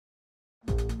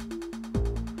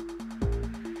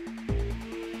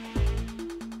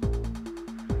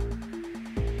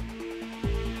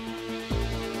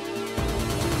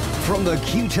from the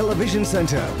Q Television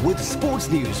Centre with sports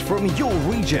news from your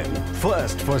region.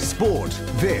 First for sport,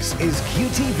 this is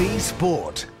QTV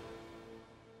Sport.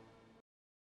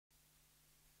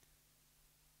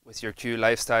 With your Q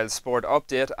Lifestyle Sport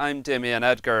update, I'm Damien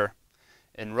Edgar.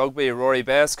 In rugby, Rory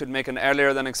Best could make an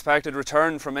earlier than expected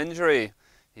return from injury.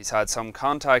 He's had some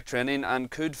contact training and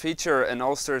could feature in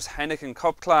Ulster's Heineken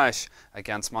Cup clash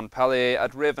against Montpellier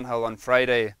at Ravenhill on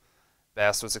Friday.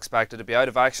 Best was expected to be out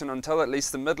of action until at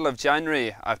least the middle of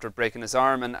January after breaking his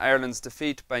arm in Ireland's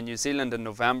defeat by New Zealand in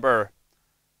November.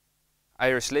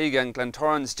 Irish League and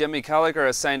Glentoran's Jimmy Gallagher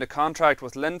has signed a contract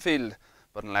with Linfield,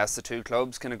 but unless the two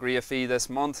clubs can agree a fee this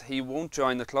month, he won't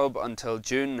join the club until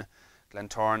June.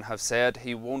 Glentoran have said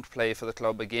he won't play for the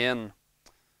club again.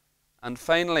 And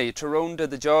finally, Tyrone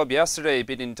did the job yesterday,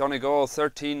 beating Donegal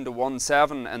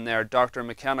 13-17 in their Dr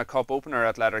McKenna Cup opener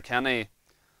at Letterkenny.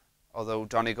 Although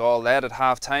Donegal led at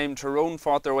half-time, Tyrone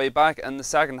fought their way back in the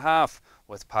second half,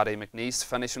 with Paddy McNeese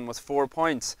finishing with 4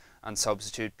 points and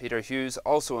substitute Peter Hughes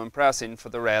also impressing for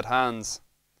the Red Hands.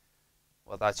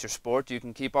 Well, that's your sport. You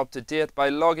can keep up to date by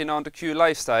logging on to Q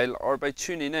Lifestyle or by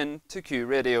tuning in to Q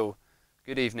Radio.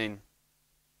 Good evening.